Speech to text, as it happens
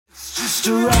just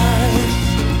a ride.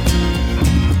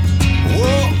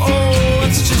 Whoa, oh,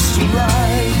 it's just a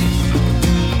ride.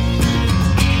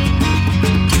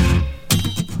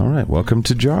 All right, welcome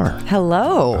to Jar.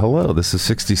 Hello. Hello, this is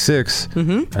 66,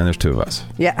 and there's two of us.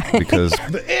 Yeah. Because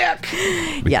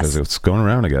Yes. it's going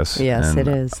around, I guess. Yes, and it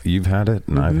is. You've had it,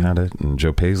 and I've had it, and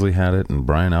Joe Paisley had it, and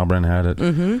Brian Albrin had it,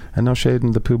 and now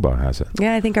Shaden the Poobah has it.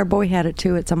 Yeah, I think our boy had it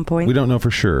too at some point. We don't know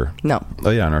for sure. No.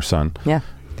 Oh, yeah, and our son. Yeah.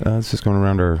 It's just going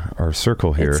around our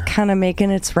circle here. It's kind of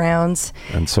making its rounds.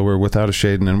 And so we're without a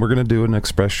Shaden, and we're going to do an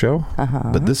express show.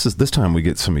 But this time we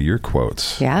get some of your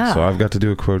quotes. Yeah. So I've got to do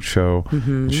a quote show.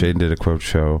 And Shaden did a quote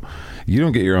show. You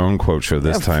don't get your own quote show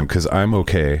this time because I'm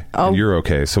okay and you're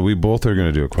okay. So we both are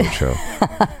going to do a quote show.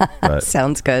 But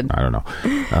sounds good. I don't know.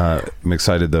 I'm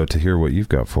excited, though, to hear what you've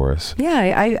got for us.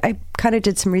 Yeah, I kind of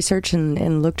did some research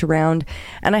and looked around,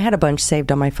 and I had a bunch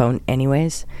saved on my phone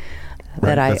anyways.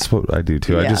 Right, that's what I do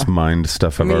too. Yeah. I just mind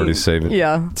stuff I've already saved.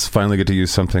 Yeah, it's finally get to use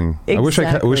something.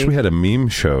 Exactly. I wish we had a meme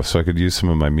show so I could use some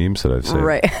of my memes that I've saved.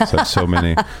 Right, so I have so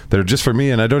many that are just for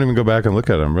me, and I don't even go back and look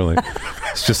at them. Really,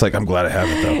 it's just like I'm glad I have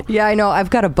it though. Yeah, I know. I've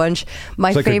got a bunch. It's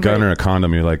like a gun or a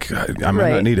condom. You're like, I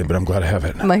might not need it, but I'm glad I have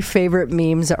it. My favorite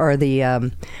memes are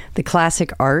the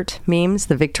classic art memes,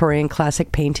 the Victorian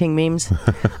classic painting memes.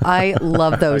 I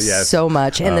love those so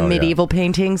much, and the medieval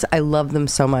paintings. I love them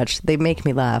so much. They make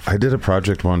me laugh. I did a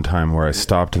project one time where I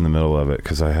stopped in the middle of it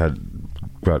because I had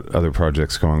got other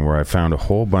projects going where I found a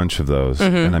whole bunch of those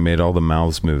and I made all the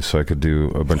mouths move so I could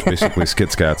do a bunch, basically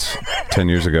SKATCAST 10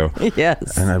 years ago.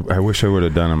 Yes. And I wish I would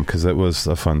have done them because it was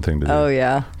a fun thing to do. Oh,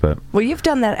 yeah. But well, you've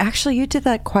done that. Actually, you did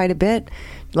that quite a bit,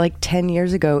 like 10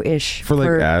 years ago-ish.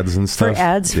 For ads and stuff? For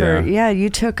ads. You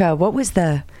took, what was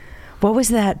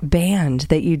that band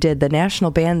that you did, the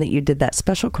national band that you did that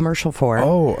special commercial for?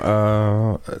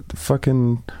 Oh,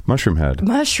 fucking Mushroom Head.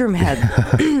 Mushroom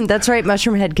Head. That's right.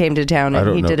 Mushroom Head came to town,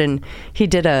 and he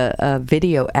did a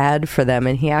video ad for them,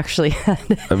 and he actually I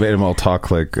made them all talk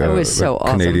like so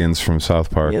awesome. Canadians from South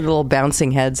Park. The little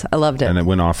bouncing heads. I loved it. And it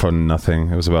went off on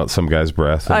nothing. It was about some guy's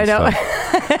breath and I know.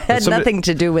 stuff. It had nothing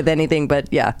to do with anything, but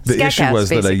yeah. The SKATCAST, issue was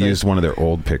basically. that I used one of their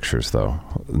old pictures, though.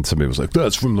 And somebody was like,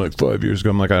 that's from like 5 years ago.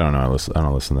 I'm like, I don't know. I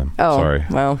don't listen to them. Oh, sorry.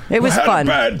 Well, it was I fun.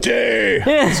 had a bad day.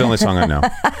 It's the only song I know.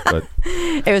 But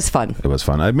it was fun. It was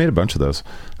fun. I made a bunch of those.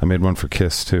 I made one for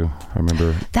Kiss, too. I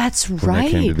remember. That's when right.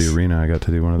 I came to the arena, I got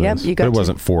to do one of those. You got but it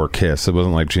wasn't for Kiss. It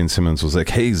wasn't like Gene Simmons was like,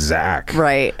 hey, Zach.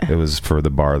 Right. It was for the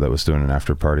bar that was doing an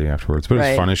after party afterwards. But it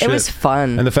was fun as shit. It was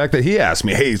fun. And the fact that he asked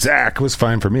me, hey, Zach, was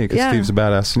fine for me because Steve's a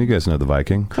badass and you guys know the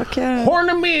Viking. Fuck yeah. Horn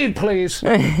of mead, please.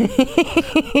 But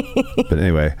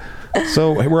anyway,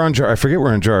 so we're on Jar. I forget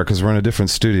we're on Jar because we're in a different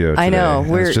studio today. I know.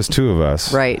 It's just two of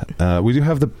us. Right. We do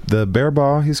have the Bear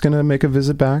Baw. He's going to make a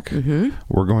visit back. Mm-hmm.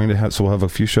 We're going to have, so we'll have a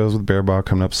few shows with Bear Baw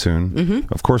coming up soon.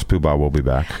 Mm-hmm. Of course, Poobah will be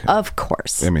back. Of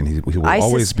course. I mean, he will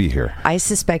always be here. I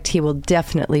suspect he will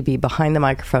definitely be behind the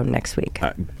microphone next week.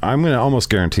 I'm going to almost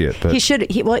guarantee it. But he should.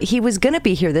 He was going to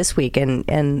be here this week,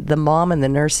 and the mom and the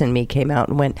nurse and me came out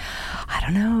and went, I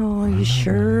don't know. Are you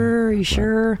sure? Are you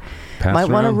sure? Might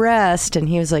want to rest. And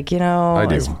he was like, I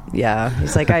do.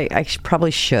 He's like, I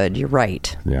probably should. You're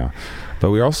right. Yeah. But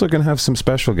we're also going to have some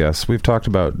special guests. We've talked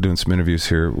about doing some interviews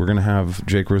here. We're going to have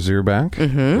Jake Rozier back.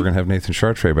 Mm-hmm. We're going to have Nathan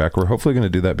Chartre back. We're hopefully going to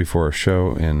do that before our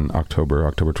show in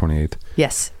October 28th.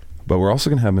 Yes. But we're also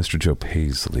going to have Mr. Joe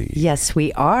Paisley. Yes,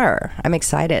 we are. I'm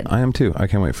excited. I am too. I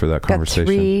can't wait for that conversation.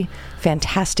 Got 3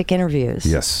 fantastic interviews.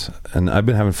 Yes. And I've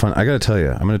been having fun. I got to tell you,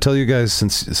 I'm going to tell you guys,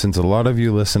 since a lot of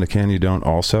you listen to Can You Don't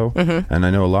also, and I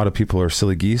know a lot of people are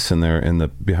silly geese and they're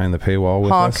behind the paywall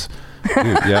with us.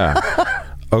 Dude, yeah.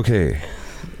 Okay.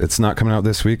 It's not coming out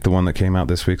this week. The one that came out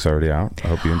this week's already out. I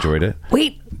hope you enjoyed it.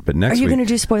 Wait. But next week. Are you going to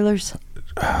do spoilers?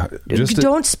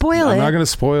 Don't spoil it. I'm not going to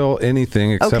spoil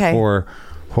anything except for,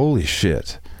 holy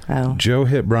shit. Oh. Joe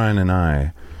hit Brian and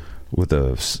I with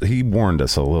he warned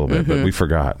us a little bit, but we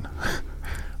forgot.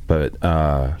 But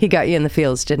he got you in the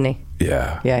fields, didn't he?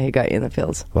 Yeah. Yeah, he got you in the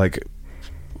fields. Like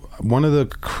one of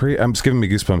the I'm just giving me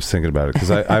goosebumps thinking about it because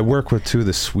I work with 2 of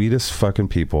the sweetest fucking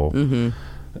people.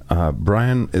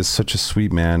 Brian is such a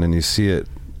sweet man, and you see it.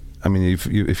 I mean,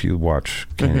 if you watch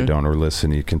Can You Don't or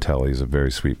listen, you can tell he's a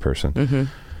very sweet person.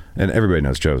 And everybody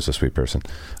knows Joe's a sweet person.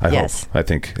 I hope. I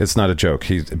think it's not a joke.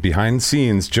 He's behind the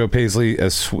scenes. Joe Paisley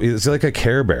is like a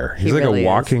Care Bear. He's like really a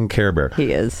walking Care Bear.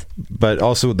 He is. But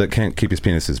also that can't keep his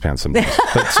penis in his pants sometimes.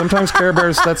 But sometimes Care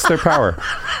Bears, that's their power.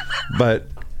 But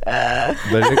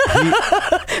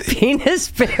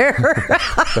Penis bear.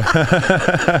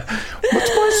 What's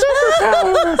my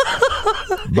superpower?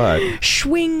 But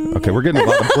Swing. okay, we're getting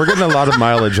a lot of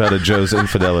mileage out of Joe's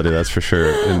infidelity. That's for sure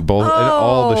in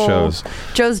all the shows.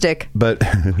 Joe's dick. But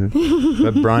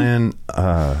Brian,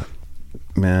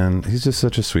 man, he's just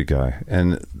such a sweet guy.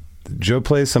 And Joe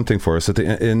plays something for us at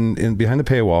in behind the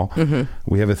paywall.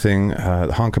 We have a thing,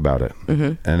 Honk About It,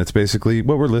 and it's basically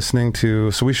what we're listening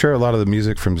to. So we share a lot of the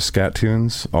music from Scat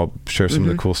Tunes. I'll share some of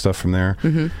the cool stuff from there,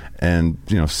 and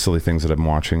silly things that I'm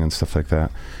watching and stuff like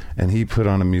that. And he put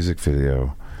on a music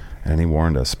video, and he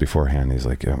warned us beforehand. He's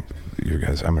like, "Yo, you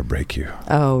guys, I'm gonna break you."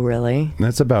 Oh, really? And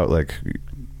it's about like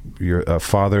your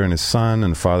father and his son,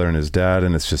 and father and his dad,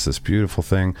 and it's just this beautiful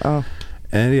thing. Oh,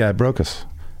 and yeah, it broke us.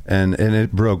 And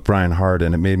it broke Brian hard,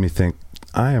 and it made me think,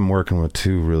 I am working with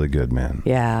two really good men.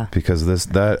 Yeah. Because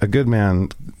a good man,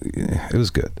 it was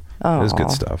good. Aww. It was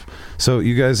good stuff. So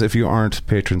you guys, if you aren't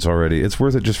patrons already, it's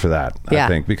worth it just for that, I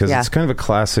think, because it's kind of a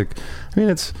classic. I mean,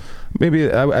 it's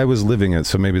maybe I was living it,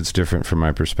 so maybe it's different from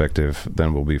my perspective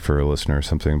than will be for a listener or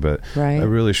something, but it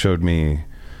really showed me,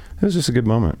 it was just a good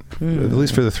moment, at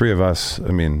least for the three of us.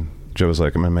 I mean, Joe was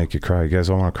like, I'm going to make you cry. You guys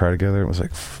all want to cry together? It was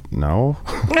like, no.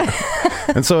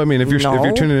 And so, I mean, if you're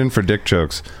tuning in for dick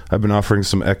jokes, I've been offering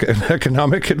some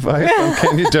economic advice on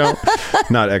Can You Don't.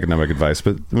 Not economic advice,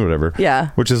 but whatever. Yeah.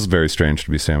 Which is very strange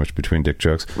to be sandwiched between dick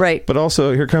jokes. Right. But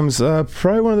also, here comes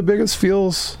probably one of the biggest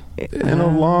feels in a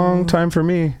long time for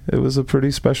me. It was a pretty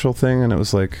special thing, and it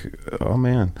was like, oh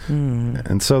man.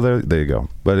 And so there you go.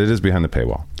 But it is behind the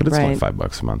paywall. But it's only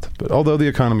 $5 a month. But although the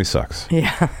economy sucks.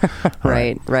 Yeah.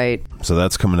 Right. So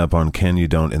that's coming up on Can You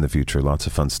Don't in the future. Lots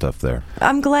of fun stuff there.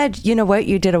 I'm glad, you know what,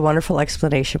 you did a wonderful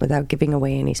explanation without giving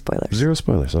away any spoilers. Zero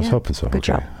spoilers. I was hoping so. Good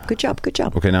job.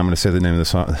 Okay, now I'm going to say the name of the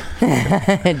song.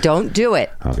 Don't do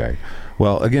it. Okay.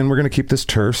 Well, again, we're going to keep this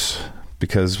terse,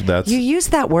 because that's... You use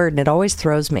that word and it always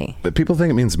throws me. But people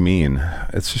think it means mean.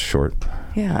 It's just short.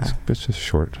 Yeah. It's just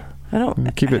short. I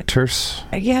don't... Keep it terse.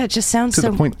 Yeah, it just sounds to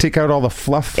the point. Take out all the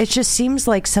fluff. It just seems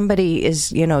like somebody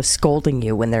is, scolding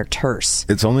you when they're terse.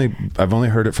 I've only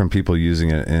heard it from people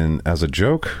using it as a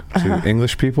joke to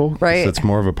English people. Right. It's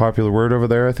more of a popular word over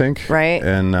there, I think. Right.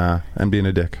 And being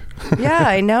a dick. Yeah,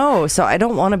 I know. So I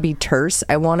don't want to be terse.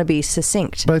 I want to be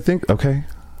succinct. But I think, okay.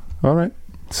 All right.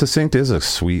 Succinct is a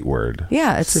sweet word.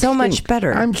 Yeah, it's succinct. So much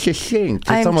better. I'm succinct.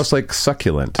 It's almost like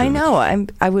succulent. I know.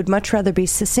 I would much rather be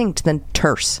succinct than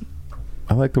terse.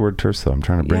 I like the word terse, though. I'm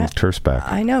trying to bring terse back.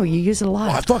 I know. You use it a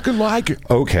lot. Oh, I fucking like it.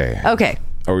 Okay.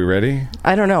 Are we ready?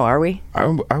 I don't know. Are we? I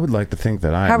would like to think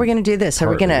that How are we going to do this?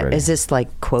 Ready. Is this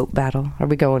like quote battle? Are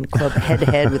we going head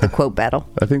to head with a quote battle?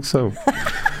 I think so.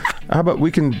 How about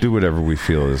we can do whatever we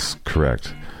feel is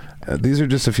correct? These are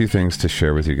just a few things to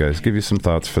share with you guys. Give you some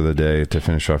thoughts for the day to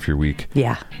finish off your week.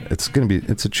 Yeah. It's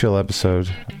a chill episode.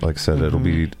 Like I said, it'll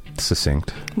be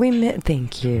succinct.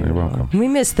 Thank you. You're welcome. We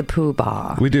miss the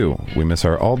poo-bah. We do. We miss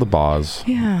all the bahs.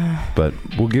 Yeah. But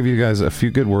we'll give you guys a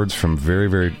few good words from very,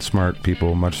 very smart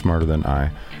people, much smarter than I.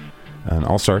 And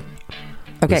I'll start.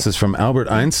 Okay. This is from Albert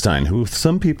Einstein, who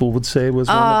some people would say was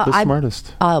one of the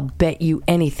smartest. I'll bet you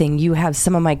anything you have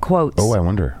some of my quotes. Oh, I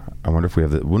wonder if we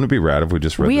have wouldn't it be rad if we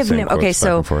just read the same quotes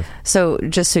back and forth? So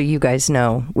just so you guys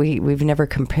know, we've never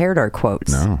compared our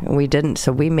quotes. No. We didn't,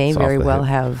 so we may very well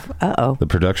have, The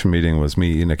production meeting was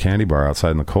me eating a candy bar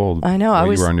outside in the cold. I know.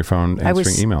 You were on your phone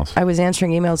answering emails. I was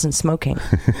answering emails and smoking.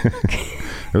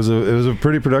 It was a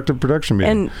pretty productive production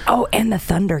meeting. And the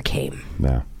thunder came.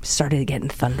 Yeah. Started getting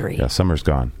thundery. Yeah, summer's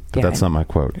gone. But that's not my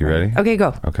quote. You ready? Okay,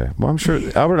 go. Okay. Well, I'm sure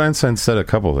Albert Einstein said a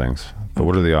couple things, but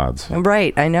what are the odds?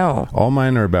 Right, I know. All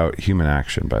mine are about human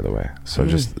action, by the way. So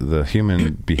just the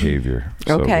human behavior.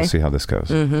 So we'll see how this goes.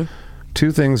 Mm-hmm.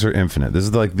 Two things are infinite. This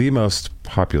is like the most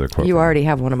popular quote. You already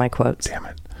have one of my quotes. Damn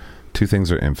it. Two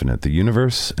things are infinite: the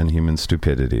universe and human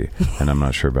stupidity. And I'm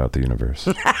not sure about the universe.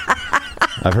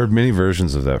 I've heard many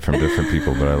versions of that from different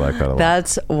people, but I like that a lot.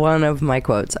 That's one of my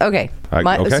quotes. Okay.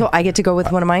 So I get to go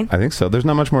with one of mine? I think so. There's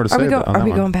not much more to say. Are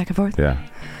we going back and forth? Yeah.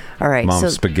 All right. Mom,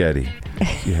 spaghetti.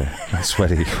 Yeah.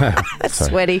 Sweaty.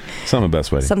 Sweaty. Something about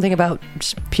sweaty. Something about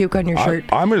puke on your shirt.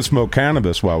 I'm going to smoke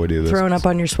cannabis while we do this. Throwing up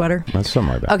on your sweater. That's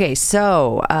something like that. Okay.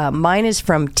 So mine is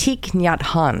from Thich Nhat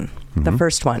Hanh, the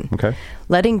first one. Okay.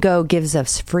 Letting go gives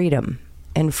us freedom.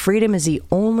 And freedom is the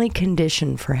only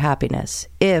condition for happiness.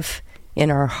 If, in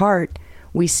our heart,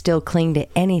 we still cling to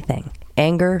anything,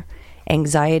 anger,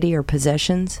 anxiety, or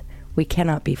possessions, we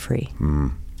cannot be free.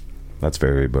 That's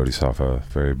very bodhisattva,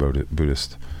 very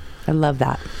Buddhist. I love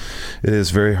that. It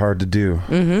is very hard to do.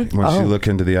 Once you look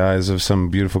into the eyes of some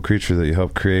beautiful creature that you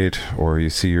helped create, or you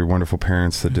see your wonderful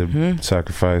parents that did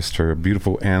sacrificed, or a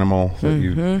beautiful animal that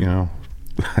you know,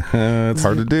 it's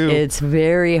hard to do. It's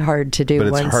very hard to do. But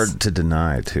it's hard to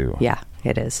deny, too. Yeah,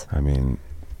 it is. I mean,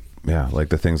 yeah, like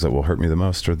the things that will hurt me the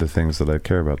most are the things that I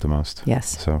care about the most.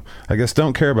 Yes. So I guess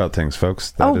don't care about things,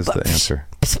 folks. That is the answer.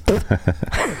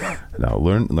 No,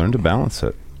 learn to balance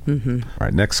it. All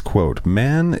right, next quote.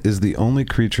 Man is the only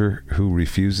creature who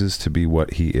refuses to be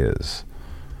what he is.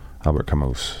 Albert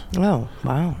Camus. Oh,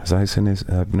 wow. Is that how you say his,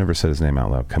 I've never said his name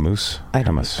out loud. Camus?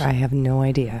 Camus. I have no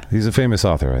idea. He's a famous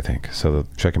author, I think, so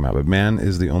check him out. But man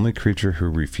is the only creature who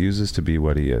refuses to be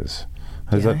what he is.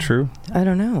 Is that true? I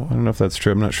don't know. I don't know if that's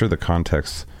true. I'm not sure the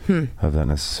context of that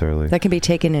necessarily. That can be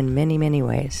taken in many, many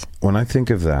ways. When I think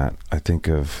of that, I think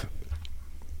of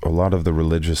a lot of the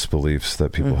religious beliefs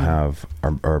that people have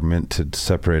are meant to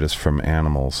separate us from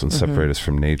animals and separate us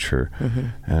from nature.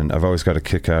 And I've always got a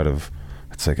kick out of,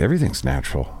 it's like everything's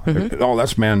natural. Oh,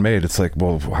 that's man-made. It's like,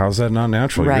 well, how's that not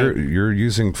natural? Right. You're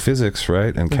using physics,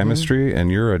 right, and chemistry, and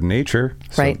you're a nature.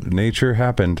 So right. Nature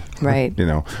happened. Right. You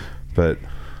know, but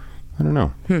I don't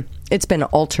know. It's been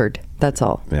altered. That's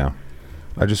all. Yeah.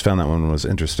 I just found that one was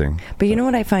interesting. But you know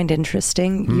what I find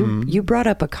interesting? You brought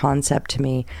up a concept to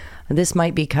me. This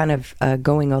might be kind of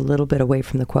going a little bit away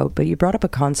from the quote, but you brought up a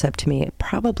concept to me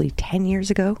probably 10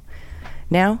 years ago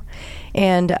now.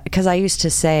 And because I used to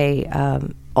say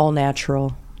all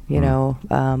natural, you know,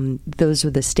 those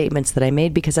were the statements that I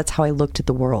made because that's how I looked at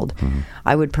the world.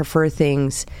 I would prefer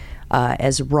things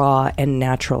as raw and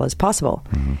natural as possible.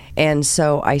 And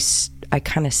so I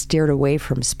kind of steered away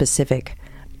from specific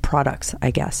products,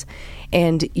 I guess.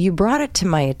 And you brought it to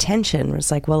my attention. It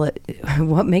was like, well,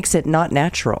 what makes it not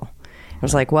natural? I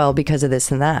was like, well, because of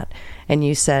this and that. And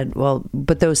you said, well,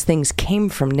 but those things came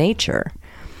from nature.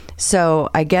 So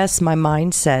I guess my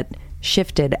mindset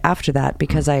shifted after that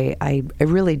because I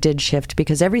really did shift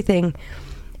because everything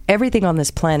on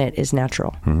this planet is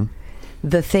natural.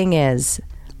 The thing is,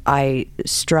 I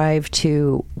strive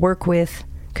to work with,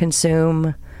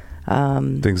 consume,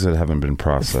 things that haven't been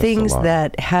processed. Things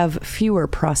that have fewer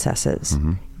processes.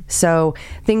 So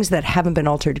things that haven't been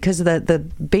altered because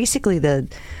basically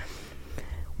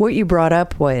what you brought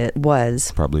up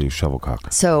was probably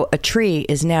shovelcock. So a tree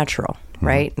is natural,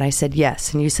 right? And I said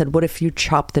yes. And you said, what if you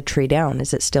chop the tree down?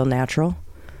 Is it still natural?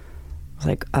 I was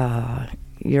like,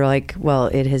 you're like, well,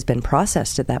 it has been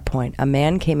processed at that point. A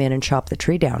man came in and chopped the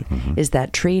tree down. Is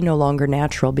that tree no longer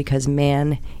natural because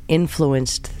man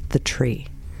influenced the tree?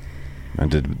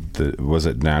 And was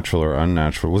it natural or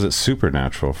unnatural? Was it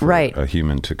supernatural for a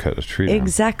human to cut a tree down?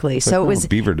 Exactly. It's So like, it was.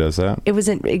 Beaver does that. It was.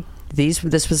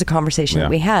 This was a conversation that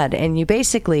we had, and you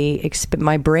basically.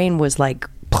 My brain was like,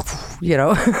 you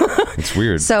know. It's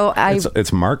weird. So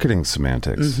it's marketing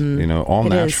semantics. You know, all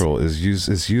natural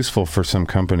is useful for some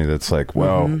company that's like,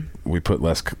 well, we put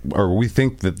less, or we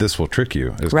think that this will trick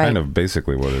you. Is kind of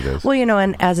basically what it is. Well, you know,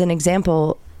 and as an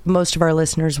example, most of our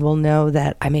listeners will know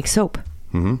that I make soap.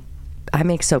 I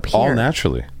make soap here. All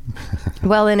naturally.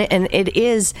 Well, and it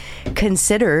is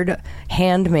considered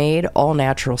handmade, all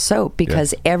natural soap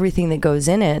because everything that goes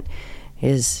in it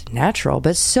is natural.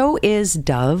 But so is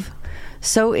Dove.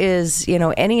 So is, you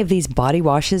know, any of these body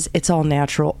washes. It's all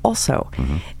natural also.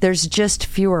 There's just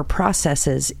fewer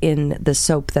processes in the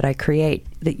soap that I create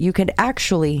that you could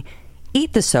actually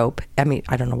eat the soap. I mean,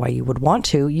 I don't know why you would want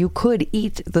to. You could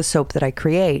eat the soap that I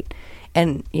create.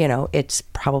 And, you know, it's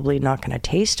probably not going to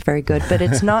taste very good, but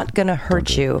it's not going to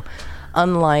hurt you.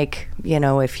 Unlike, you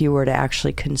know, if you were to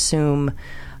actually consume,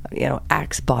 you know,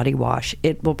 Axe body wash,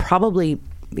 it will probably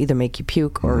either make you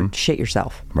puke or shit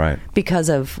yourself. Right. Because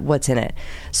of what's in it.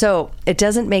 So it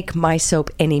doesn't make my soap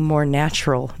any more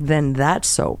natural than that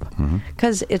soap.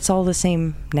 Because it's all the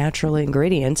same natural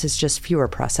ingredients. It's just fewer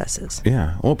processes.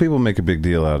 Yeah. Well, people make a big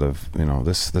deal out of, you know,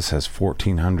 this has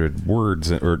 1,400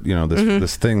 words or, you know,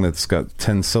 this thing that's got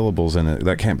 10 syllables in it.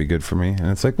 That can't be good for me. And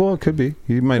it's like, well, it could be.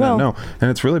 You might not know.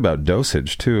 And it's really about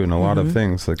dosage, too, and a lot of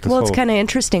things. Like this it's kind of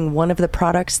interesting. One of the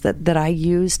products that I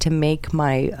use to make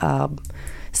my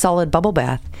solid bubble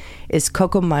bath is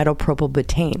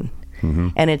cocamidopropylbutane.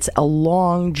 And it's a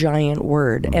long, giant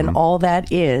word. And all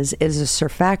that is a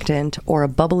surfactant or a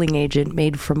bubbling agent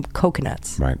made from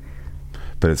coconuts. Right.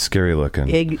 but it's scary looking.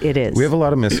 It is. We have a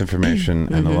lot of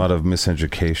misinformation and a lot of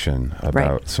miseducation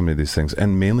about so many of these things.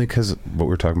 And mainly because what we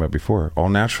were talking about before, all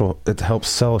natural, it helps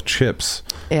sell chips.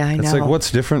 Yeah, I know. It's like,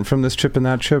 what's different from this chip and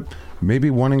that chip? Maybe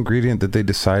one ingredient that they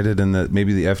decided and that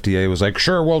maybe the FDA was like,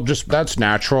 sure, well, just that's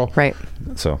natural. Right.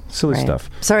 So, silly stuff.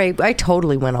 Sorry, I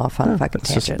totally went off on a fucking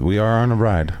tangent. We are on a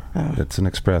ride. It's an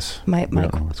express. My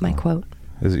quote.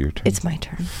 Is it your turn? It's my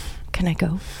turn. Can I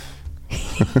go?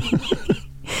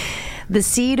 The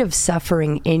seed of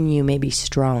suffering in you may be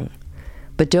strong,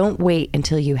 but don't wait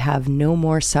until you have no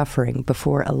more suffering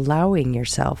before allowing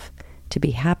yourself to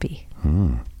be happy.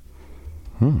 I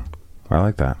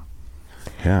like that.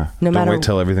 Yeah. Don't wait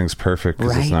till everything's perfect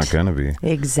because it's not going to be.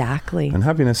 Exactly. And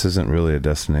happiness isn't really a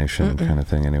destination kind of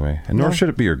thing anyway. And nor should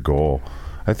it be your goal.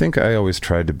 I think I always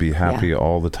tried to be happy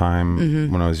all the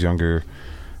time when I was younger.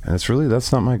 And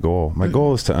that's not my goal. My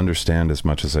goal is to understand as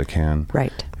much as I can.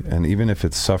 Right. And even if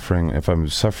it's suffering, if I'm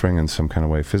suffering in some kind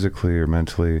of way, physically or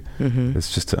mentally,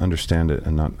 it's just to understand it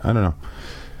and not, I don't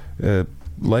know.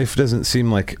 Life doesn't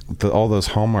seem like all those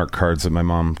Hallmark cards that my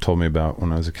mom told me about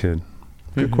when I was a kid.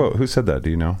 Good quote. Who said that? Do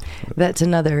you know? That's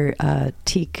another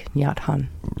Thich Nhat Hanh.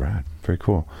 Right. Very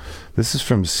cool. This is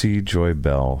from C. Joy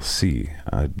Bell.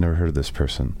 I'd never heard of this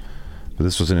person, but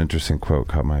this was an interesting quote,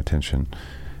 caught my attention.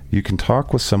 You can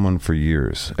talk with someone for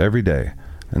years, every day,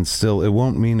 and still it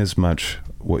won't mean as much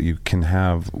what you can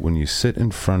have when you sit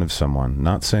in front of someone,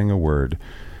 not saying a word,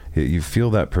 yet you feel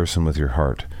that person with your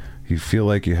heart. You feel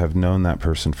like you have known that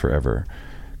person forever.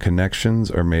 Connections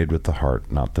are made with the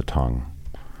heart, not the tongue.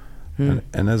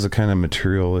 And as a kind of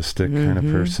materialistic kind of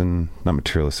person, not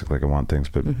materialistic like I want things,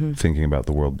 but thinking about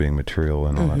the world being material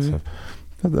and all that stuff,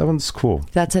 that one's cool.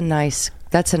 That's a nice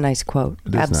quote.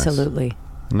 Absolutely. Nice.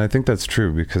 And I think that's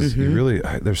true because you really,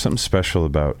 there's something special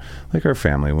about like our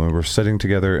family when we're sitting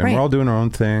together and we're all doing our own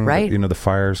thing. Right. But, the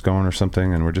fire's going or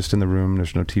something and we're just in the room.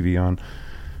 There's no TV on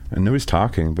and nobody's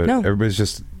talking, but everybody's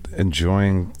just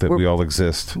enjoying that we all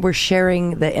exist. We're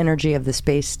sharing the energy of the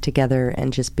space together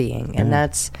and just being. And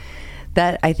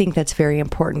I think that's very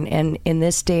important. And in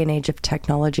this day and age of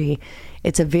technology,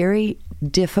 it's a very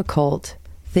difficult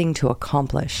thing to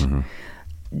accomplish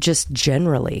just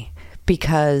generally.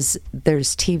 Because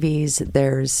there's TVs,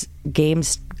 there's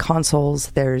games,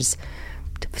 consoles, there's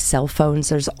cell phones,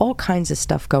 there's all kinds of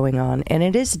stuff going on. And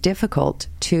it is difficult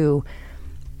to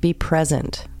be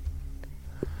present.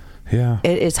 Yeah.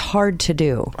 It's hard to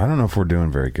do. I don't know if we're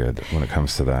doing very good when it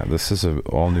comes to that. This is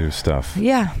all new stuff.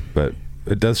 Yeah. But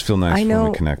it does feel nice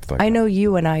when we connect like that. I know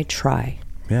you and I try.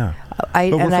 Yeah.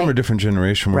 But we're from a different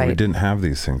generation where we didn't have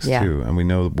these things too. And we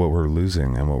know what we're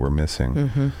losing and what we're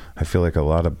missing. I feel like a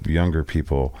lot of younger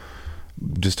people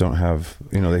just don't have,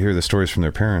 they hear the stories from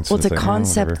their parents. Well, it's a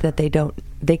concept that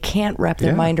they can't wrap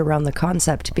their mind around the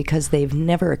concept because they've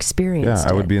never experienced it.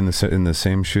 Yeah, I would be in the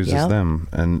same shoes as them.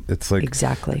 And it's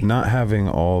like not having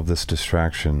all of this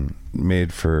distraction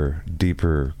made for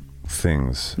deeper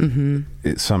things.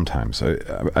 Sometimes I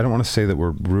don't want to say that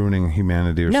we're ruining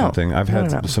humanity or something. I've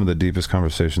had some of the deepest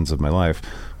conversations of my life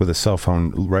with a cell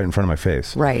phone right in front of my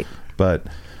face. Right. But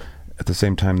at the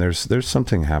same time, there's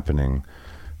something happening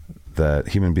that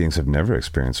human beings have never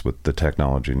experienced with the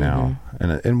technology now,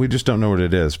 and we just don't know what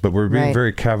it is. But we're being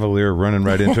very cavalier, running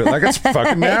right into it like it's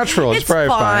fucking natural. It's probably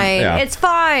fine. Yeah. It's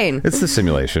fine. It's the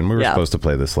simulation. We were supposed to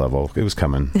play this level. It was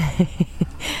coming.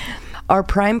 Our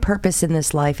prime purpose in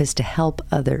this life is to help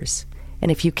others.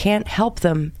 And if you can't help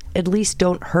them, at least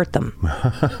don't hurt them.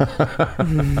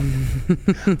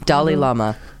 Dalai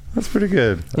Lama. That's pretty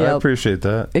good. Yep. I appreciate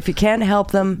that. If you can't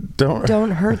help them, don't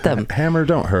hurt them. Hammer,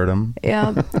 don't hurt them.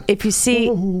 Yeah. If you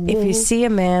see a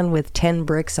man with 10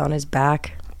 bricks on his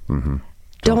back,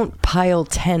 don't pile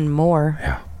 10 more.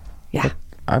 Yeah.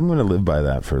 I'm going to live by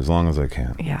that for as long as I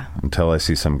can. Yeah. Until I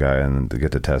see some guy and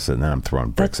get to test it, and then I'm throwing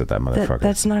bricks at that motherfucker.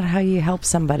 That's not how you help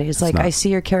somebody. It's like, I see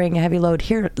you're carrying a heavy load.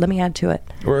 Here, let me add to it.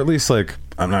 Or at least, like,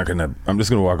 I'm just going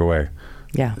to walk away.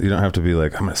 Yeah. You don't have to be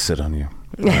like, I'm going to sit on you.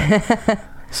 Right.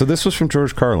 So this was from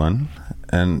George Carlin,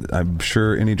 and I'm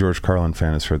sure any George Carlin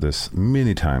fan has heard this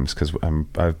many times because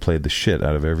I've played the shit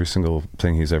out of every single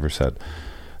thing he's ever said.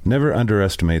 Never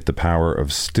underestimate the power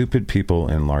of stupid people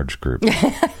in large groups.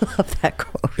 I love that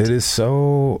quote. It is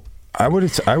so... I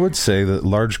would say that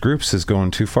large groups is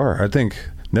going too far. I think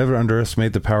never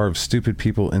underestimate the power of stupid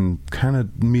people in kind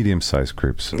of medium-sized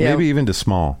groups. Yep. Maybe even to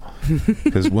small.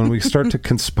 Because when we start to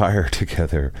conspire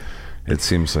together, it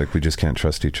seems like we just can't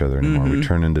trust each other anymore. We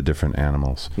turn into different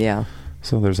animals. Yeah.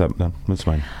 So there's that. No, that's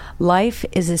fine. Life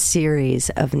is a series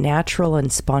of natural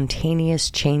and spontaneous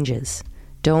changes.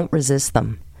 Don't resist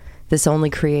them. This only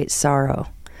creates sorrow.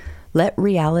 Let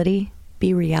reality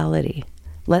be reality.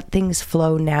 Let things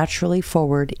flow naturally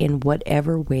forward in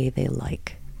whatever way they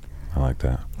like. I like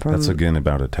that. That's again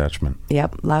about attachment.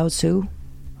 Yep, Lao Tzu.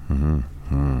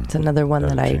 It's another one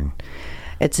that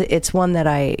it's one that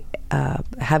I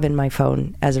have in my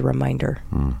phone as a reminder.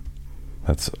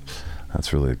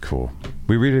 That's really cool.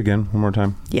 We read it again one more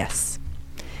time? Yes.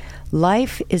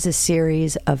 Life is a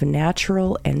series of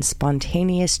natural and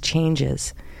spontaneous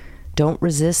changes. Don't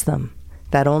resist them.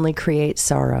 That only creates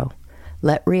sorrow.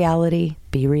 Let reality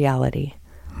be reality.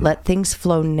 Let things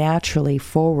flow naturally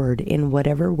forward in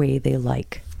whatever way they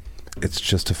like. It's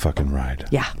just a fucking ride.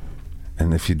 Yeah.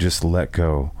 And if you just let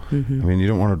go, I mean, you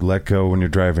don't want to let go when you're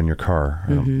driving your car.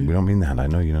 We don't mean that. I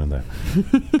know you know that.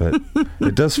 But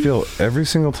it does feel every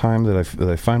single time that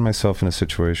I find myself in a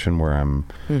situation where I'm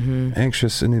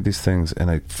anxious, any of these things,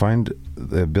 and I find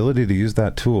the ability to use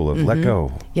that tool of let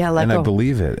go. Yeah, let and go. I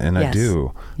believe it, and I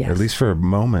do. Yes. At least for a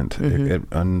moment, it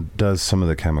undoes some of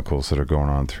the chemicals that are going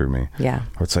on through me. Yeah.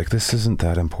 Where it's like, this isn't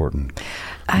that important.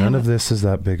 None of this is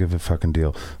that big of a fucking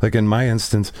deal. Like in my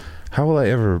instance, how will I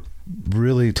ever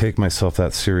really take myself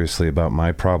that seriously about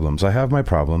my problems? I have my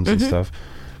problems and stuff,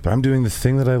 but I'm doing the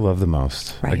thing that I love the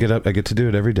most. Right. I get up, I get to do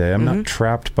it every day. I'm not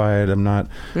trapped by it. I'm not,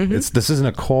 this isn't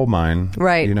a coal mine,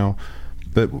 right? You know,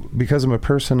 but because I'm a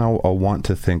person, I'll want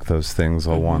to think those things.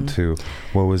 I'll want to,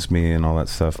 woe is me and all that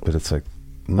stuff. But it's like,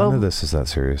 none of this is that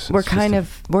serious. We're kind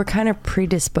of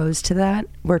predisposed to that.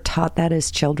 We're taught that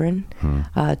as children,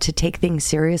 to take things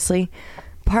seriously.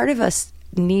 Part of us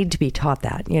need to be taught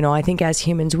that. You know, I think as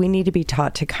humans, we need to be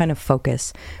taught to kind of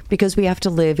focus because we have to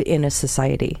live in a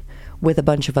society with a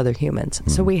bunch of other humans.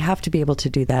 So we have to be able to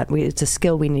do that. It's a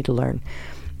skill we need to learn.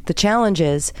 The challenge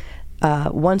is,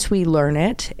 once we learn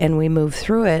it and we move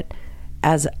through it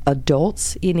as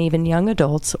adults, and even young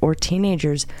adults or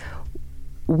teenagers,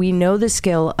 we know the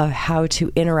skill of how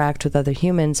to interact with other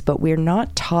humans, but we're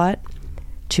not taught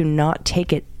to not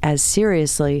take it as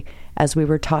seriously as we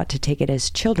were taught to take it as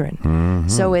children.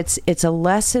 So it's a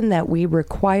lesson that we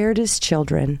required as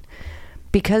children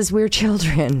because we're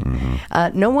children.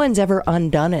 No one's ever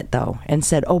undone it, though, and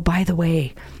said, oh, by the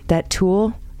way, that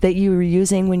tool that you were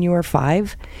using when you were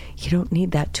 5, you don't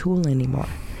need that tool anymore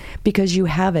because you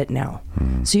have it now.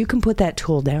 So you can put that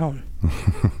tool down.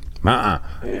 I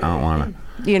don't want it.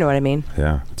 You know what I mean?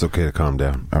 Yeah. It's okay to calm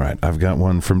down. All right. I've got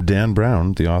one from Dan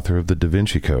Brown, the author of the Da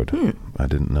Vinci Code. I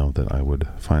didn't know that I would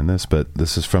find this, but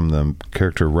this is from the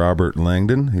character Robert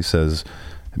Langdon. He says,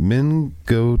 men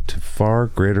go to far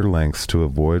greater lengths to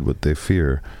avoid what they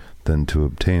fear than to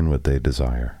obtain what they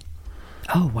desire.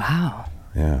 Oh, wow.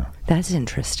 Yeah. That's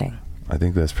interesting. I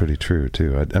think that's pretty true,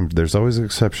 too. There's always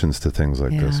exceptions to things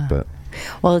like this, but...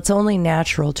 Well, it's only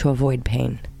natural to avoid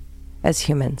pain. As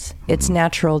humans, it's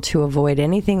natural to avoid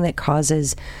anything that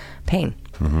causes pain.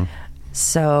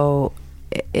 So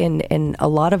in a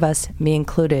lot of us, me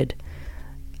included,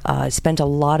 spent a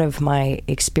lot of my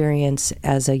experience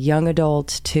as a young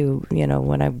adult to, you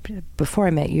know, before I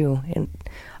met you, in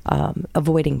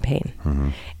avoiding pain.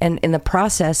 And in the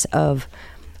process of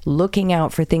looking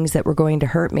out for things that were going to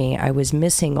hurt me, I was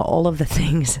missing all of the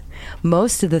things,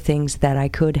 most of the things that I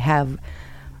could have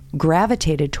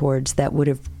gravitated towards that would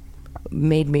have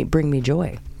bring me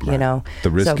joy, you know, the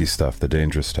risky stuff, the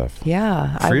dangerous stuff.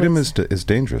 Yeah. Freedom is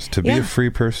dangerous. To be a free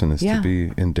person is to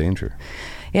be in danger.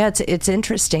 Yeah. It's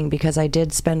interesting because I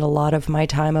did spend a lot of my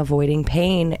time avoiding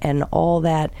pain, and all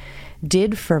that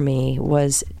did for me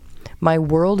was my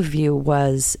worldview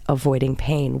was avoiding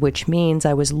pain, which means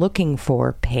I was looking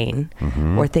for pain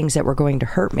or things that were going to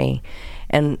hurt me.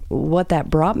 And what that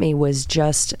brought me was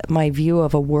just my view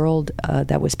of a world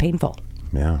that was painful.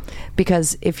 Yeah.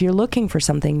 Because if you're looking for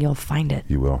something, you'll find it.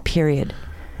 You will. Period.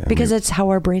 And because it's how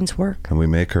our brains work. And we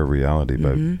make our reality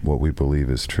by what we believe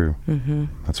is true.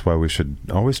 That's why we should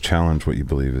always challenge what you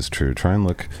believe is true. Try and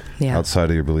look outside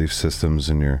of your belief systems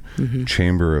and your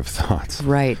chamber of thoughts.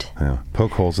 Right. Yeah.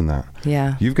 Poke holes in that.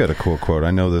 Yeah. You've got a cool quote.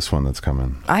 I know this one that's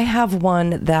coming. I have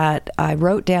one that I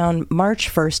wrote down March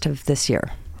 1st of this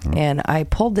year. And I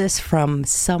pulled this from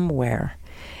somewhere.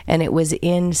 And it was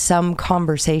in some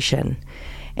conversation.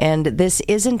 And this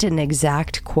isn't an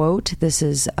exact quote. This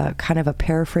is kind of a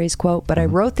paraphrase quote. But I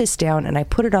wrote this down and I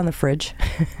put it on the fridge.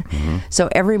 So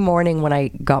every morning when I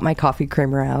got my coffee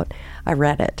creamer out, I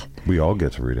read it. We all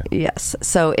get to read it. Yes.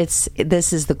 So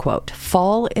this is the quote.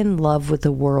 Fall in love with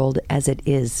the world as it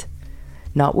is,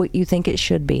 not what you think it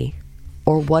should be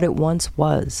or what it once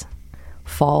was.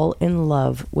 Fall in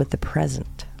love with the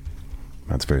present.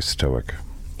 That's very stoic.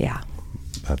 Yeah.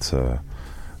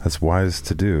 That's wise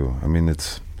to do. I mean,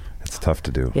 it's tough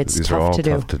to do. These are all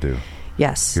tough to do.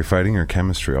 Yes. You're fighting your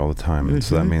chemistry all the time. And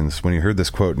so that means when you heard this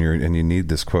quote and you need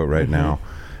this quote right now,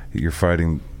 you're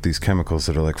fighting these chemicals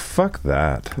that are like, fuck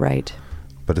that. Right.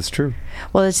 But it's true.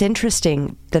 Well, it's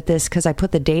interesting that this, because I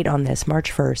put the date on this,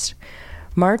 March 1st.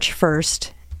 March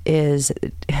 1st is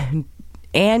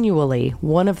annually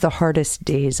one of the hardest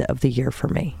days of the year for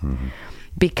me,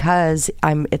 because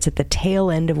it's at the tail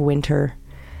end of winter.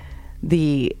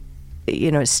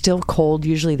 It's still cold.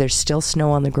 Usually there's still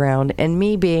snow on the ground. And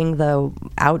me being the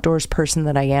outdoors person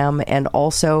that I am, and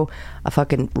also a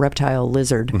fucking reptile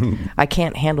lizard, I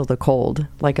can't handle the cold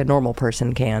like a normal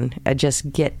person can. I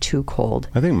just get too cold.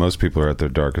 I think most people are at their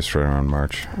darkest right around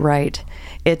March. Right.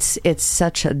 It's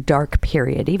such a dark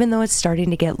period, even though it's starting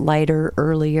to get lighter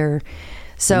earlier.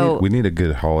 So we need a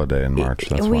good holiday in March.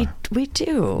 That's why. We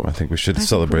do. I think we should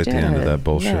celebrate the end of that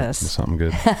bullshit with something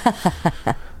good.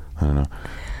 I don't know.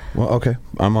 Well, okay.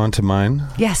 I'm on to mine.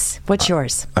 Yes. What's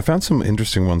yours? I found some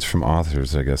interesting ones from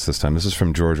authors, I guess, this time. This is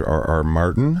from George R.R.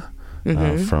 Martin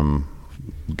from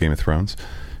Game of Thrones.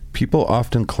 People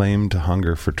often claim to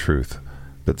hunger for truth,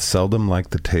 but seldom like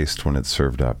the taste when it's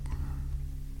served up.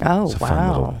 Oh, it's a fun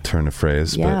little turn of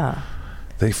phrase. Yeah.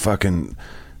 But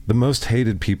the most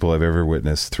hated people I've ever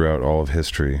witnessed throughout all of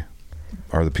history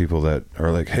are the people that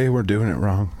are like, hey, we're doing it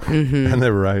wrong. And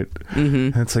they're right.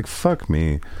 And it's like, fuck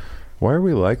me. Why are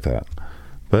we like that?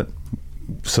 But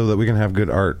so that we can have good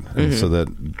art, and so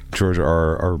that George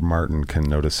R.R. Martin can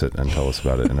notice it and tell us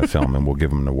about it in a film, and we'll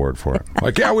give him an award for it.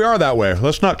 Like, yeah, we are that way.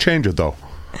 Let's not change it, though.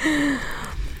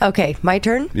 Okay, my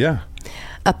turn? Yeah.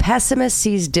 A pessimist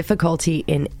sees difficulty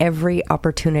in every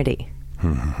opportunity.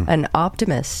 An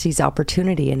optimist sees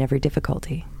opportunity in every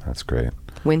difficulty. That's great.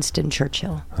 Winston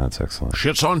Churchill. That's excellent.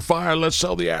 Shit's on fire. Let's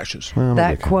sell the ashes. Well,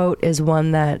 that quote is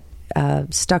one that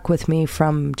stuck with me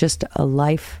from just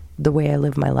the way I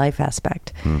live my life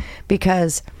aspect.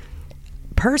 Because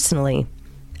personally,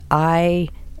 I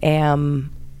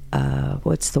am,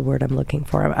 what's the word I'm looking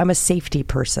for? I'm a safety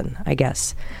person, I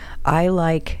guess. I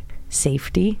like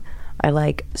safety. I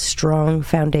like strong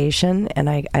foundation, and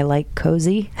I like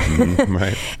cozy.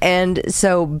 Right. And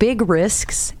so big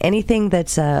risks, anything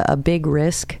that's a big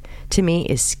risk to me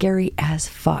is scary as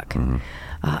fuck.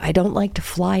 I don't like to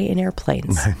fly in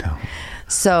airplanes. I know.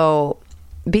 So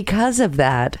because of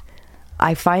that,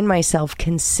 I find myself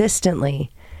consistently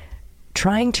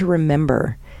trying to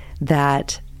remember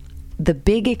that the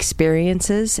big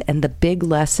experiences and the big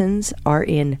lessons are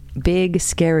in big,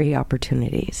 scary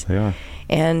opportunities. They are.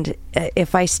 And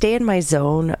if I stay in my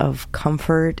zone of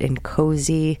comfort and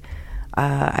cozy,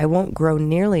 I won't grow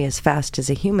nearly as fast as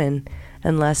a human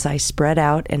unless I spread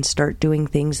out and start doing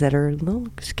things that are a little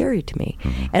scary to me.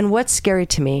 And what's scary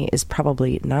to me is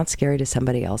probably not scary to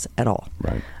somebody else at all.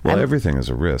 Right. Well, everything is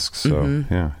a risk. So,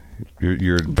 yeah.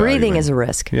 You're breathing is a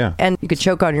risk. Yeah. And you could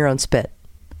choke on your own spit.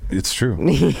 It's true.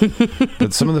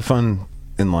 But some of the fun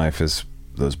in life is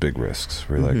those big risks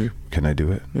where you're like, can I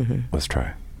do it? Let's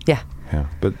try. Yeah. Yeah.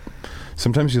 But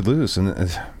sometimes you lose. And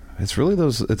it's really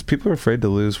it's people are afraid to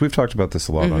lose. We've talked about this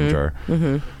a lot on Jar.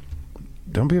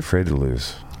 Don't be afraid to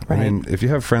lose. Right. I mean, if you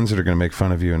have friends that are going to make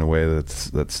fun of you in a way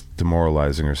that's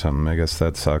demoralizing or something, I guess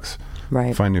that sucks.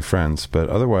 Right. Find new friends. But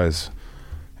otherwise,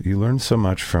 you learn so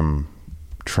much from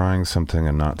trying something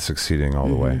and not succeeding all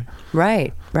the way.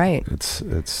 Right. Right.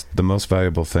 It's the most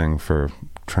valuable thing for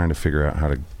trying to figure out how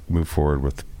to move forward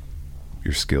with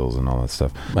your skills and all that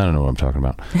stuff. I don't know what I'm talking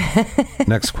about.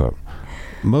 Next quote.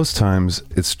 Most times,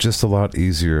 it's just a lot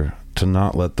easier to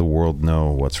not let the world know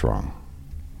what's wrong.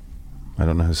 I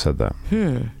don't know who said that.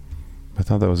 I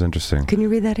thought that was interesting. Can you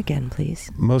read that again, please?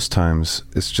 Most times,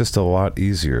 it's just a lot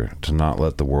easier to not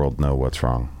let the world know what's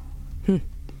wrong.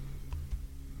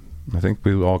 I think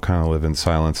we all kind of live in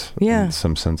silence in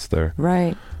some sense there.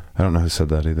 Right. I don't know who said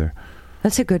that either.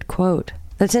 That's a good quote.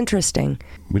 That's interesting.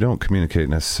 We don't communicate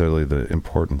necessarily the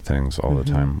important things all the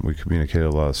time. We communicate a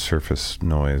lot of surface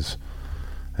noise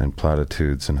and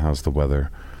platitudes and how's the weather.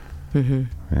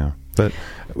 Yeah. But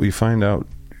we find out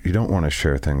you don't want to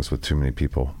share things with too many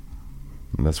people.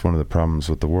 And that's one of the problems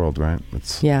with the world, right?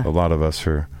 It's a lot of us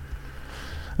are,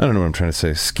 I don't know what I'm trying to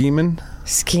say, scheming?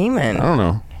 Scheming? I don't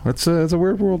know. It's a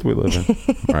weird world we live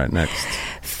in. All right, next.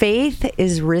 Faith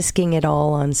is risking it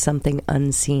all on something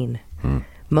unseen.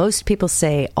 Most people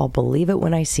say, I'll believe it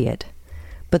when I see it.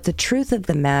 But the truth of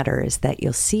the matter is that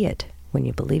you'll see it when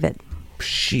you believe it.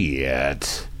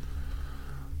 Shit.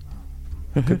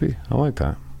 Could be. I like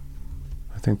that.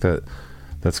 I think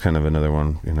that's kind of another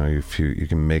one. You know, if you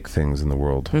can make things in the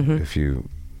world, if you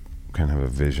kind of have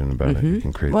a vision about it, you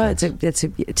can create things.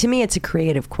 To me, it's a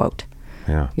creative quote.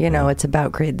 Yeah. You know, it's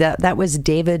about that was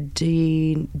David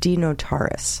D.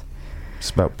 Notaris.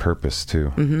 It's about purpose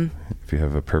too. If you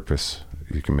have a purpose,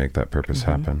 you can make that purpose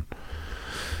happen.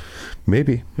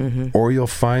 Maybe. Or you'll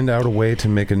find out a way to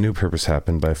make a new purpose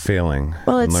happen by failing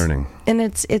and learning. And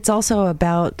it's also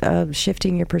about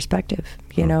shifting your perspective,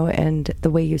 you know, and the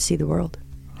way you see the world.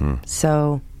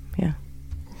 So, yeah.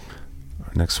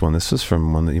 Next one. This is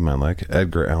from one that you might like.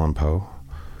 Edgar Allan Poe.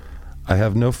 I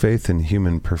have no faith in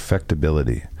human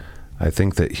perfectibility. I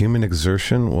think that human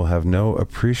exertion will have no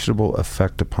appreciable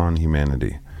effect upon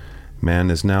humanity.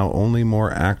 Man is now only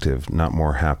more active, not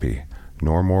more happy,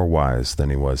 nor more wise than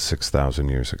he was 6,000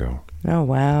 years ago. Oh,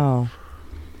 wow.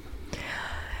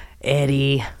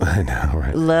 Eddie. I know,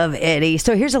 right? Love Eddie.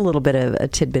 So here's a little bit of a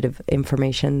tidbit of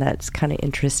information that's kind of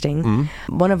interesting.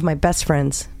 One of my best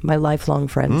friends, my lifelong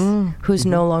friends, who's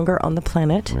no longer on the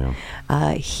planet,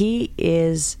 he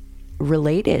is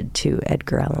related to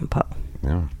Edgar Allan Poe.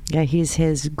 Yeah, he's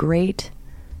his great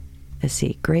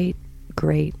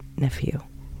nephew.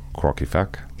 Crocky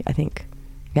fuck. I think.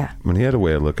 Yeah. I mean, he had a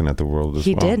way of looking at the world as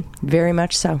well. He did. Very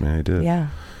much so. Yeah, he did. Yeah.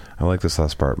 I like this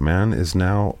last part. Man is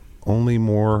now only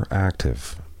more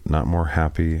active, not more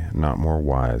happy, not more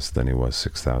wise than he was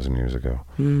 6,000 years ago.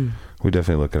 We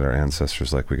definitely look at our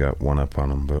ancestors like we got one up on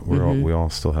them, but we all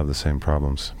still have the same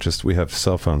problems. Just we have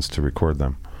cell phones to record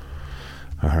them.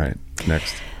 All right,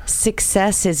 next.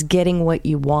 Success is getting what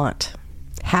you want.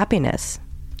 Happiness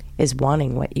is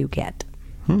wanting what you get.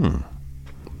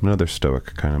 Another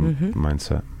stoic kind of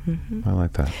mindset. I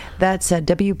like that. That's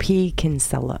W.P.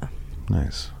 Kinsella.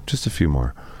 Nice. Just a few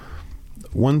more.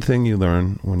 One thing you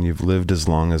learn when you've lived as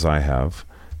long as I have,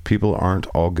 people aren't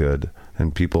all good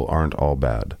and people aren't all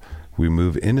bad. We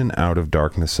move in and out of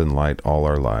darkness and light all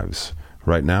our lives.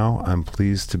 Right now, I'm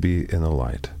pleased to be in the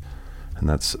light. And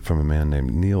that's from a man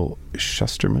named Neil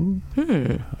Shusterman.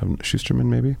 Shusterman,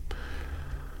 maybe?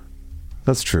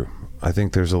 That's true. I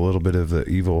think there's a little bit of the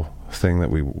evil thing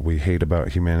that we hate about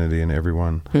humanity and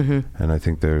everyone. And I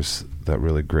think there's that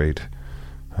really great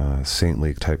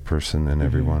saintly type person in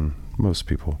everyone, most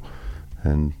people.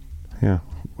 And yeah,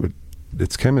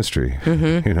 it's chemistry.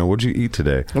 You know, what'd you eat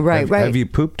today? Right. Have you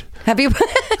pooped? Have you?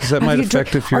 Because that might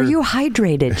affect if you're... Are you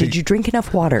hydrated? Did you drink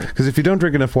enough water? Because if you don't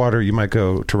drink enough water, you might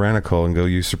go tyrannical and go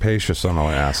usurpacious on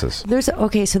our asses.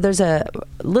 So there's a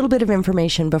little bit of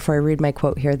information before I read my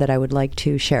quote here that I would like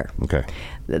to share. Okay.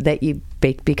 That you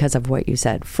baked because of what you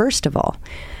said. First of all,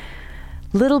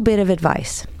 little bit of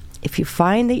advice. If you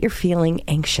find that you're feeling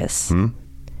anxious,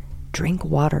 drink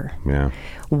water. Yeah.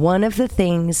 One of the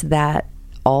things that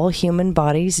all human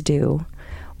bodies do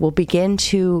will begin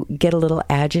to get a little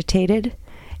agitated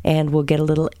and we'll get a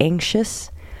little anxious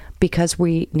because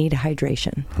we need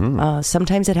hydration.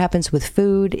 Sometimes it happens with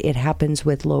food. It happens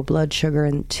with low blood sugar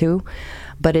too,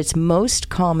 but it's most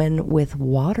common with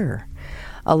water.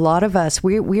 A lot of us,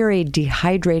 we're a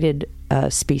dehydrated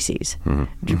species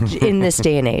in this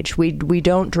day and age. We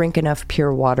don't drink enough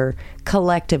pure water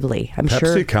collectively.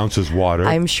 Pepsi counts as water.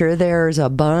 I'm sure there's a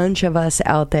bunch of us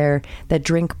out there that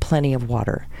drink plenty of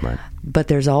water. Right. But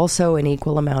there's also an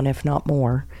equal amount, if not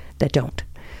more, that don't.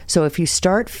 So if you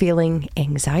start feeling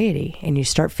anxiety and you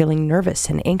start feeling nervous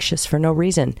and anxious for no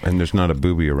reason, and there's not a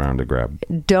booby around to grab,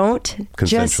 don't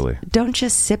consensually. Don't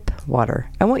just sip water.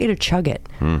 I want you to chug it.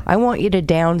 I want you to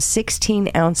down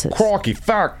 16 ounces. Crocky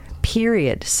fuck.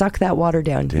 Period. Suck that water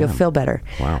down. Damn. You'll feel better.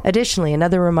 Wow. Additionally,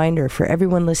 another reminder for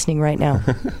everyone listening right now.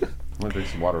 I'm gonna drink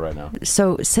some water right now.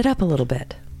 So sit up a little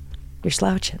bit. You're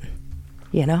slouching.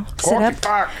 You know? Sit up.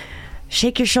 Fuck.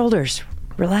 Shake your shoulders.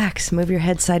 Relax. Move your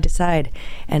head side to side.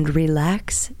 And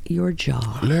relax your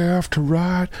jaw. Left to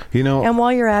right. You know. And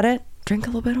while you're at it, drink a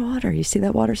little bit of water. You see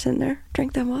that water sitting there?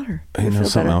 Drink that water. You know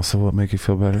something else that will make you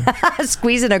feel better?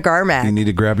 Squeezing a Garmac. You need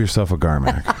to grab yourself a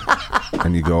Garmac.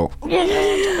 And you go...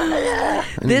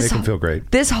 And you make them feel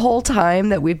great. This whole time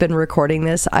that we've been recording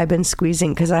this, I've been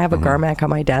squeezing, because I have a Garmac on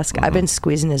my desk, I've been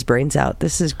squeezing his brains out.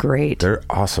 This is great. They're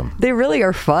awesome. They really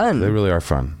are fun. They really are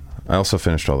fun. I also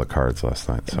finished all the cards last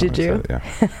night. So Did you? Yeah.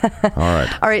 All right.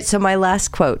 All right, so my last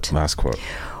quote. Last quote.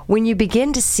 When you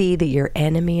begin to see that your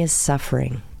enemy is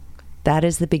suffering, that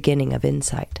is the beginning of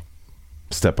insight.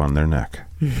 Step on their neck.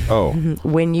 Oh.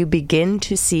 When you begin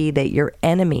to see that your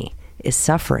enemy is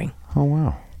suffering. Oh,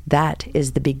 wow. That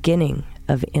is the beginning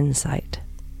of insight.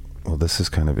 Well, this is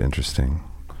kind of interesting.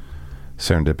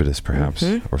 Serendipitous, perhaps,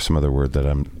 or some other word that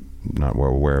I'm not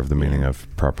well aware of the meaning of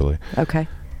properly. Okay.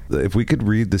 If we could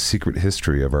read the secret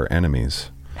history of our enemies,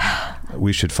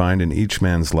 we should find in each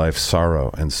man's life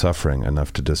sorrow and suffering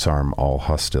enough to disarm all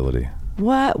hostility.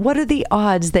 What are the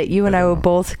odds that you and I will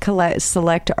both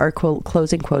select our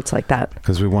closing quotes like that?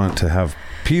 Because we want to have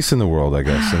peace in the world, I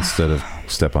guess, instead of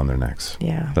step on their necks.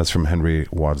 Yeah. That's from Henry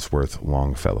Wadsworth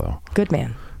Longfellow. Good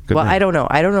man. Good Well, man. I don't know.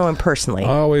 I don't know him personally.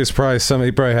 Always probably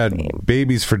somebody probably had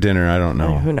babies for dinner. I don't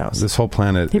know. Who knows? This whole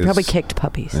planet He is, probably kicked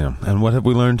puppies. Yeah. And what have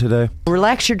we learned today?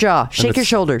 Relax your jaw. Shake your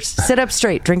shoulders. Sit up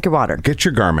straight. Drink your water. Get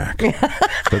your Garmac.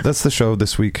 But that's the show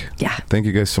this week. Yeah. Thank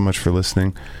you guys so much for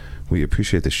listening. We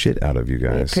appreciate the shit out of you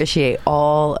guys. Appreciate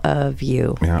all of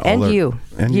you. Yeah, all and our- you.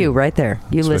 and you you. right there.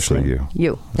 You Especially listening.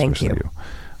 You. Thank Especially you.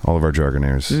 All of our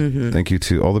jargonaires. Thank you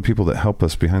to all the people that help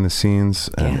us behind the scenes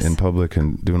and Yes. in public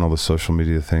and doing all the social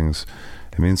media things.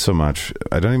 It means so much.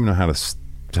 I don't even know how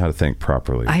to thank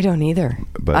properly. I don't either.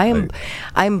 But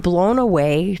I'm blown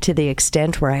away to the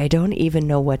extent where I don't even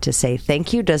know what to say.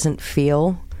 Thank you doesn't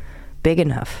feel big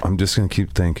enough. I'm just going to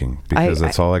keep thanking because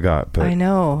that's all I got. But I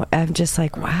know. I'm just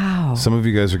like, wow. some of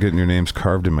you guys are getting your names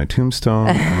carved in my tombstone.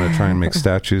 I'm going to try and make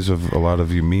statues of a lot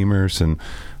of you memers and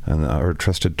our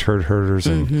trusted turd herders,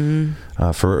 and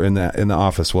for in the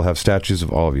office we'll have statues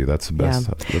of all of you. That's the best.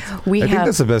 Yeah. I think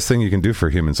that's the best thing you can do for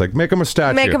humans. Like make them a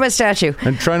statue. Make them a statue.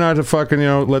 And try not to fucking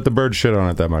let the bird shit on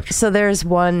it that much. So there's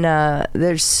one.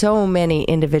 There's so many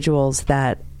individuals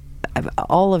that.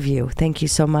 All of you, thank you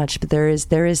so much. But there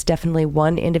is definitely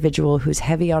one individual who's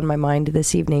heavy on my mind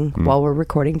this evening while we're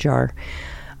recording Jar.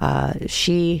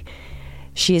 She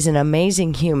is an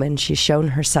amazing human. She's shown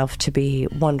herself to be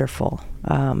wonderful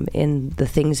in the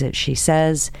things that she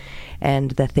says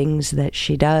and the things that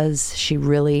she does. She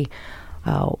really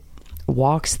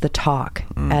walks the talk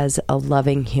as a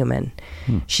loving human.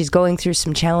 She's going through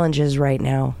some challenges right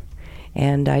now,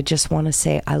 and I just want to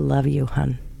say I love you,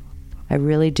 hun. I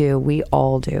really do. We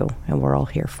all do, and we're all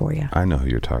here for you. I know who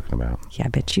you're talking about. Yeah, I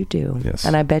bet you do. Yes.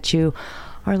 And I bet you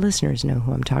our listeners know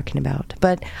who I'm talking about.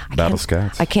 But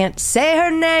I can't say her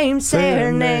name, say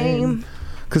her name.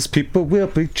 Because people will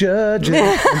be judging.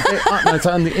 It's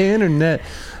on the internet.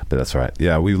 But that's all right.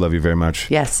 Yeah, we love you very much.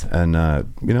 Yes. And,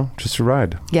 just a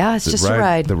ride. Yeah, it's just a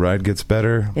ride. The ride gets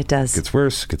better. It does. Gets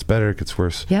worse, gets better, gets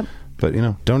worse. Yep. But,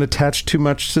 don't attach too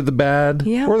much to the bad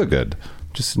or the good.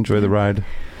 Just enjoy the ride.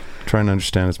 Try and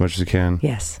understand as much as you can.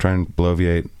 Yes. Try and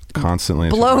bloviate constantly.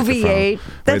 into the Bloviate.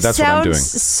 microphone. That Right, that's what I'm doing.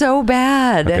 sounds so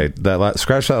bad. Okay,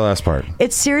 scratch that last part.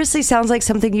 It seriously sounds like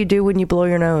something you do when you blow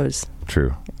your nose.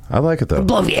 True. I like it though.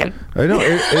 Bloviate. I know.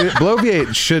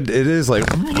 Bloviate it is like,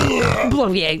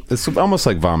 Bloviate. it's almost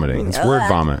like vomiting. It's word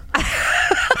vomit.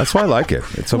 That's why I like it.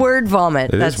 It's a Word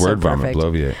vomit. It That's is word so vomit. perfect.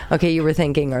 Bloviate. Okay, you were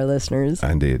thanking our listeners.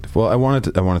 Indeed. Well, I want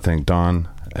to thank Don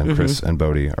and Chris and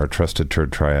Bodie, our trusted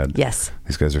turd triad. Yes.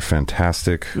 These guys are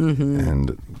fantastic,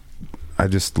 and I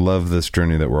just love this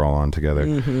journey that we're all on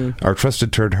together. Our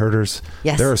trusted turd herders.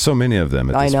 Yes. There are so many of them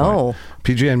at this I know. point.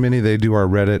 PJ and Minnie, they do our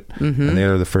Reddit, and they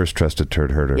are the first trusted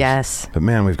turd herders. Yes. But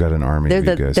man, we've got an army of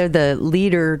you guys. They're the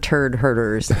leader turd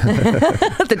herders.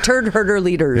 The turd herder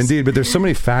leaders. Indeed, but there's so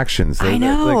many factions. I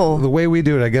know. Like, the way we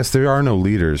do it, I guess there are no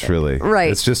leaders, really. Right.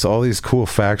 It's just all these cool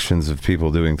factions of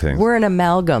people doing things. We're an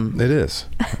amalgam. It is.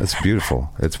 It's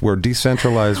beautiful. We're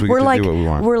decentralized. We get to do what we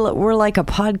want. We're like a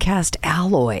podcast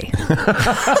alloy.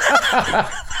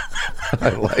 I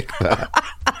like that.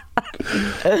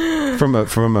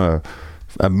 From a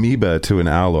amoeba to an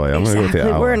alloy. I'm going to go with the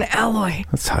alloy. We're an alloy.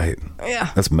 That's tight.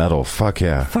 Yeah. That's metal. Fuck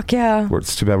yeah. Fuck yeah.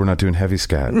 It's too bad we're not doing heavy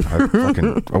scat.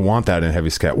 I want that in heavy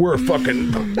scat. We're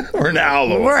an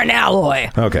alloy. We're an alloy.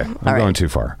 Okay. I'm going too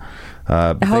far.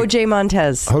 Jose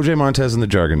Montez. Jose Montez and the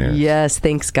Jargonaires. Yes,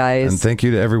 thanks, guys. And thank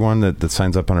you to everyone that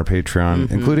signs up on our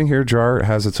Patreon, including here. Jar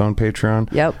has its own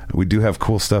Patreon. Yep. We do have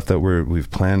cool stuff that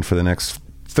we've planned for the next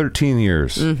 13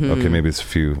 years. Okay, maybe it's a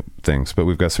few things, but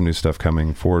we've got some new stuff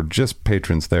coming for just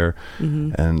patrons there,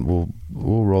 and we'll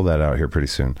roll that out here pretty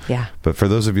soon. Yeah. But for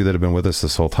those of you that have been with us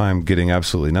this whole time, getting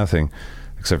absolutely nothing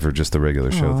except for just the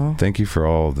regular show, thank you for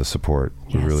all of the support.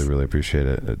 Yes. We really, really appreciate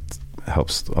it. It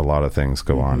helps a lot of things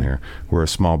go on here. We're a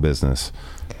small business,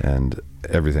 and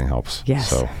everything helps. Yes.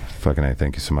 So fucking A,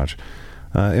 thank you so much.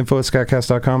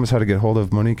 info@skatcast.com is how to get hold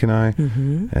of Monique and I.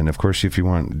 And of course, if you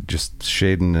want just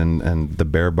Shaden and the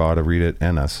Bear Bot to read it,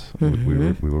 and us, we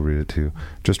will read it too.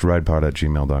 Just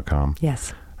ridepod@gmail.com.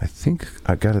 Yes. I think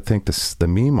I got to thank the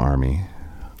meme army.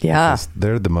 Yeah.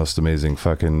 They're the most amazing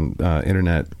fucking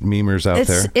internet memers out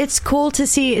there. It's cool to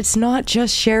see. It's not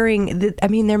just sharing.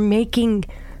 They're making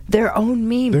their own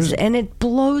memes, and it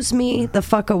blows me the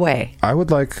fuck away. I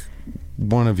would like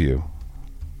one of you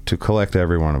to collect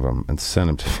every one of them and send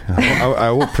them to me.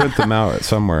 I will print them out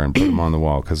somewhere and put them on the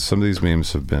wall, because some of these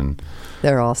memes have been...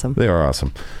 They're awesome. They are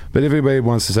awesome. But if anybody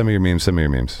wants to send me your memes, send me your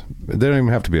memes. They don't even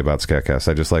have to be about SKATCAST.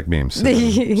 I just like memes.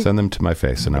 Send them to my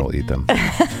face and I will eat them.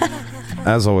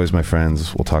 As always, my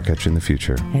friends, we'll talk at you in the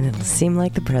future. And it'll seem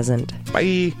like the present.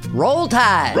 Bye. Roll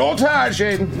Tide. Roll Tide,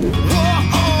 Shaden.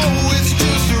 Whoa, it's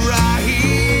just right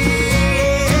here.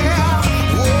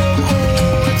 Whoa.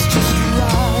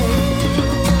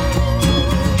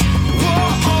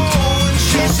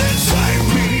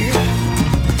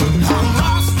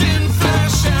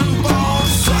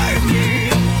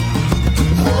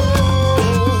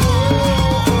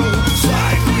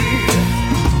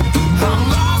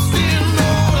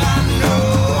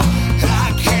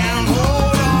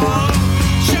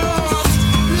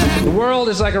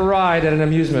 like a ride at an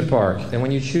amusement park. And when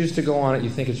you choose to go on it, you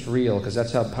think it's real, because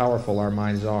that's how powerful our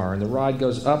minds are. And the ride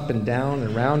goes up and down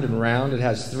and round and round. It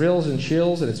has thrills and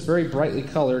chills, and it's very brightly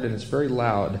colored, and it's very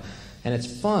loud. And it's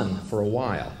fun for a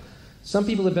while. Some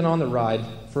people have been on the ride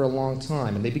for a long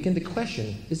time, and they begin to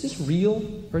question, is this real,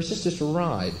 or is this just a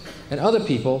ride? And other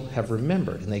people have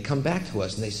remembered, and they come back to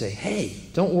us, and they say, hey,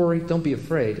 don't worry, don't be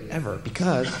afraid, ever,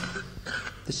 because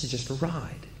this is just a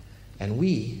ride. And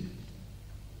we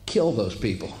kill those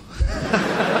people.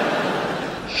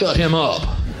 Shut him up.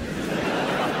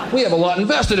 We have a lot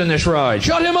invested in this ride.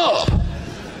 Shut him up.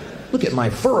 Look at my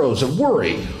furrows of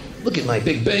worry. Look at my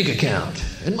big bank account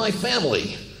and my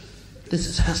family.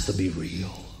 Has to be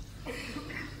real.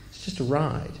 It's just a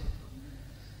ride.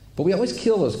 But we always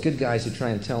kill those good guys who try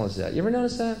and tell us that. You ever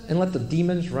notice that? And let the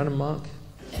demons run amok?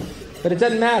 But it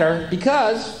doesn't matter,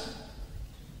 because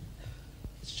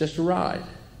it's just a ride.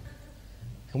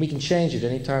 And we can change it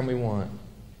anytime we want.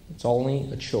 It's only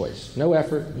a choice. No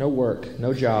effort, no work,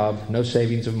 no job, no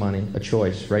savings of money. A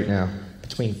choice right now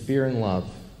between fear and love.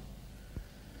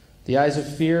 The eyes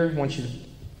of fear want you to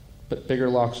put bigger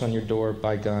locks on your door,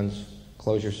 buy guns,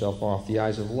 close yourself off. The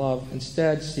eyes of love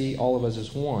instead see all of us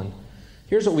as one.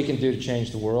 Here's what we can do to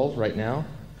change the world right now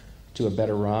to a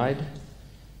better ride.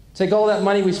 Take all that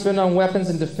money we spend on weapons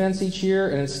and defense each year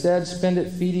and instead spend it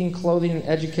feeding, clothing, and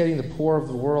educating the poor of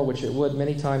the world, which it would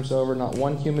many times over, not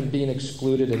one human being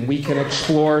excluded, and we can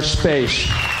explore space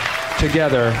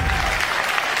together,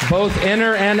 both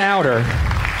inner and outer,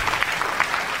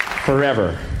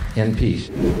 forever in peace.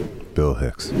 Bill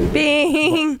Hicks.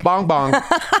 Bing! Bong bong.